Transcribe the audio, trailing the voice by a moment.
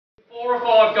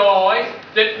or 5 guys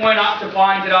that weren't up to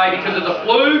playing today because of the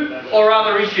flu or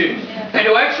other issues. And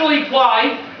to actually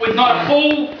play with not a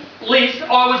full list,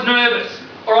 I was nervous.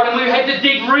 Alright, and we had to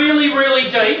dig really,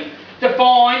 really deep to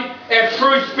find our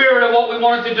true spirit of what we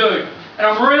wanted to do. And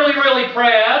I'm really, really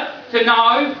proud to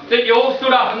know that you all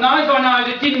stood up. And those I know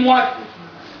that didn't want to,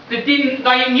 they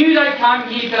knew they came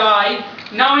here today,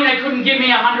 knowing they couldn't give me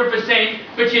 100%,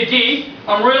 but you did.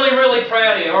 I'm really, really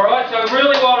proud of you, alright? So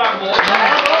really well done, boys.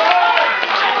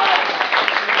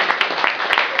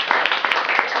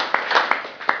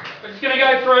 We're just going to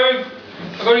go through,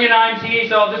 I've got your names here,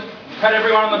 so I'll just pat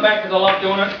everyone on the back because I love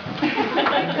doing it.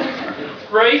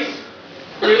 Reese.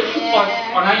 I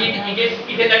know you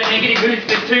get that negative boost,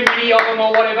 there's too many of them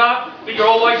or whatever, but you're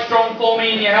always strong for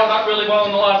me and you held up really well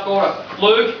in the last quarter.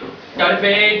 Luke, go to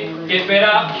bed, get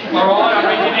better, alright, I'll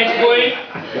read you next week.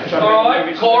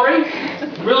 Alright, Corey,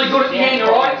 really good at the end,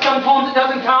 alright? Sometimes it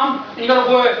doesn't come and you've got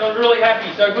to work, so I'm really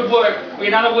happy, so good work. We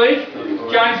get another week.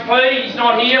 James P, he's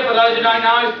not here, for those who don't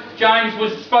know, James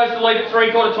was supposed to leave at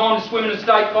 3/4 time to swim in the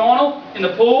state final in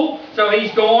the pool, so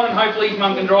he's gone and hopefully his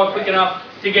mum can drive quick enough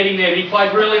to get him there. But he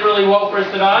played really, really well for us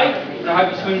today, and I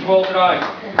hope he swims well today.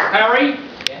 Harry,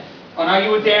 I know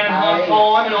you were down at half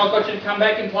time and I got you to come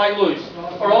back and play loose.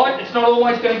 Alright, it's not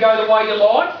always going to go the way you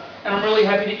like, and I'm really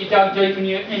happy that you dug deep and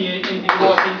you did the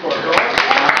right thing for us, alright?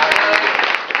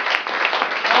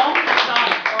 Tom,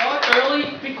 same, alright, early,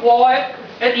 be quiet.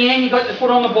 At the end you got the foot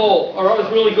on the ball, alright, it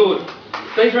was really good.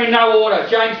 These are in no order.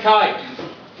 James K.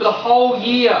 For the whole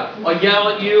year, I yell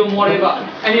at you and whatever.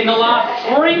 And in the last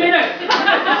 3 minutes, it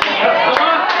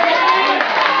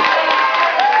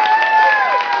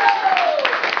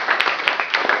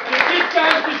just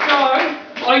goes to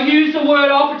show, I use the word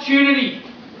opportunity.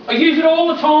 I use it all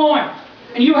the time.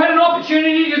 And you had an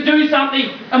opportunity to do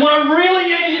something, and when I really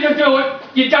needed you to do it,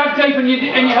 you dug deep and you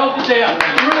helped us out.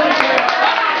 Really good.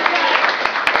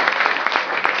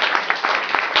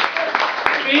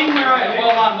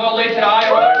 Well done, well led today,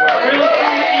 alright? Really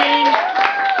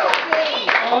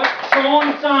alright, Sean,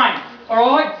 same,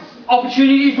 alright?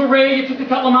 Opportunities were rare, you took a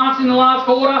couple of marks in the last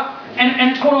quarter,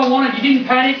 and it's what I wanted. You didn't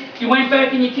panic, you went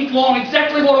back and you kicked long,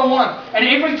 exactly what I wanted. And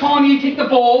every time you kicked the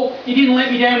ball, you didn't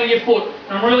let me down with your foot.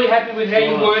 And I'm really happy with how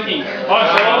you're working.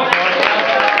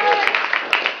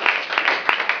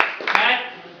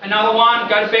 Matt, another one,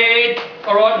 go to bed.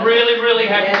 Alright, really, really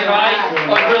happy today. I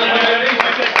was really nervous.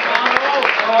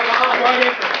 Great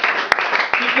effort.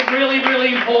 It's a really,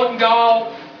 really important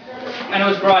goal, and it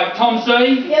was great. Tom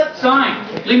C,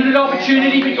 same. Limited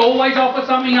opportunity, but you always offer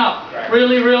something up.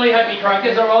 Really, really happy,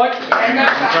 Crackers, alright?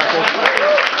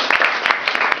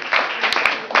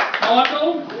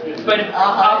 Michael, it's been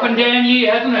up and down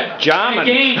year, hasn't it? Jarman.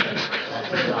 Again,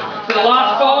 for the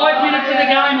last 5 minutes of the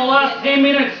game, the last 10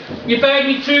 minutes, you bagged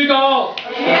me 2 goals.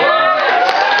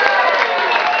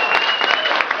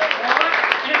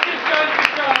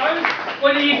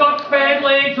 Whether you've got bad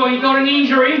legs or you've got an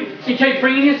injury, you keep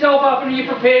bringing yourself up and you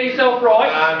prepare yourself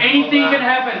right. Anything can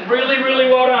happen. Really, really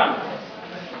well done.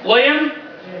 Liam?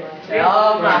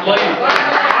 Liam.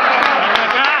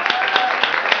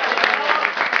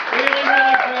 Really, really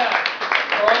proud.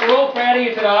 Alright, we're all proud of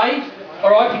you today.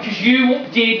 Alright, because you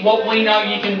did what we know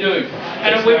you can do.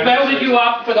 And we've belted you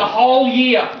up for the whole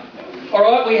year.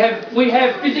 Alright, we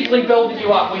have physically belted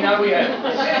you up, we know we have.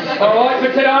 Alright,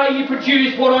 but today you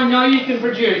produced what I know you can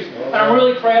produce. And I'm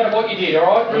really proud of what you did,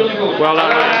 alright? Really good. Well done.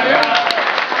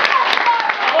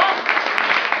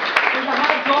 There's a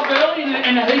hard job early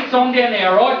and the heat's on down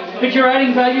there, alright? But you're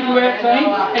adding value to our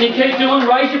team and you keep doing,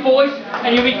 raise your voice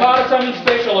and you'll be part of something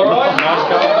special, alright? Nice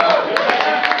goal.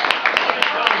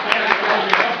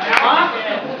 Mark?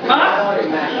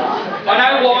 I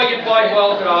know why you played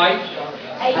well today.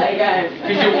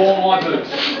 Because you wore my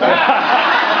boots.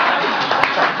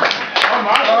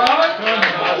 Alright?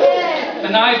 And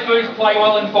those boots play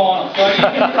well in finals. So you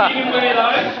can wear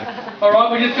those. Alright,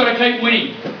 we just got to keep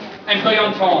winning and be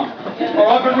on time.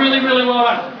 Alright, but really, really well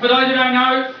done. For those who don't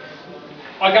know,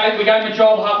 we gave him a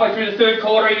job halfway through the 3rd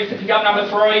quarter. He used to pick up number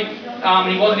 3. And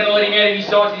he wasn't going to let him out of his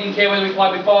sights. He didn't care whether we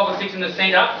played with 5 or 6 in the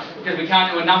centre because we can't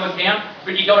do a number count.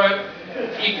 But you got to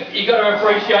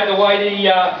appreciate the way he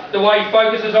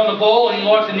focuses on the ball and he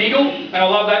likes to niggle, and I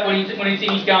love that when he's in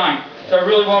his game. So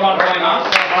really well done,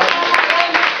 Mark.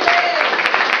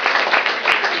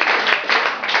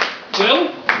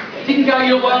 Will, didn't go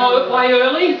your way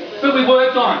early, but we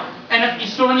worked on it. And you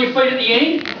stood on your feet at the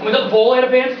end, and we got the ball out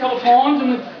of bounds a couple of times,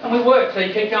 and we worked. So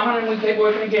you keep coming and we keep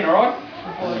working again, alright?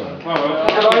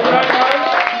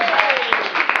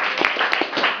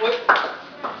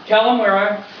 Callum, where are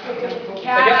you?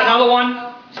 Another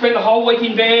one. spent the whole week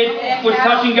in bed, was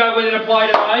touch and go whether to play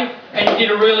today, and you did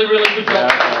a really, really good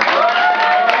job.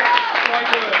 Great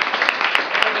work.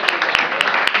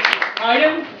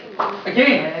 Hayden,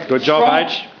 again. Good job, strong.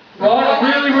 H. Right, I'm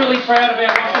really, really proud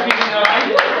about what you're doing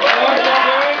today.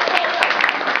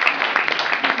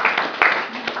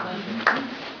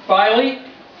 Bailey,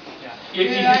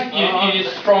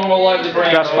 you're strong all over the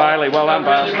ground. Just Bailey, well done,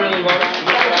 Bailey. Really, really well done.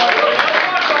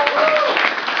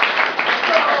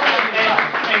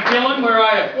 And Dylan, where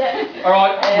are you? Yeah. All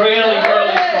right, really,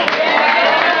 really strong.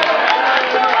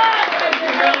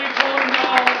 Really important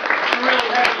goal. I'm really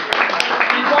happy.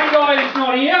 There's one guy that's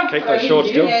not here. Keep those shorts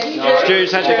still.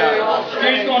 Stu's had to go.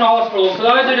 Stu's gone to hospital. For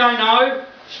those who don't know,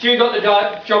 Stu got the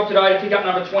job today to pick up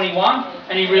number 21,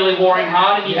 and he really wore him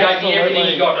hard, and he gave me everything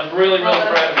he got. I was really, really proud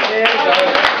of him.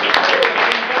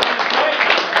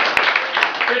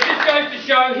 But it just goes to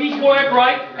show his work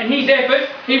rate and his effort.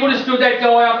 He would have stood that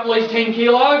guy up at least 10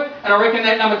 kilo, and I reckon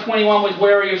that number 21 was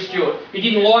wary of Stuart. He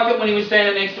didn't like it when he was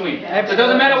standing next to him. So it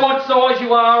doesn't matter what size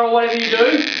you are or whatever you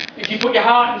do, if you put your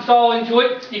heart and soul into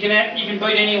it, you can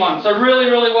beat anyone. So really,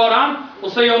 really well done.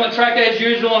 We'll see you on the track as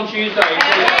usual on Tuesday.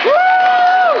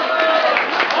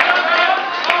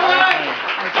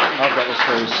 I've got the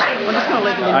screws. We're just going to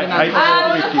let them in the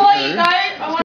Before you go,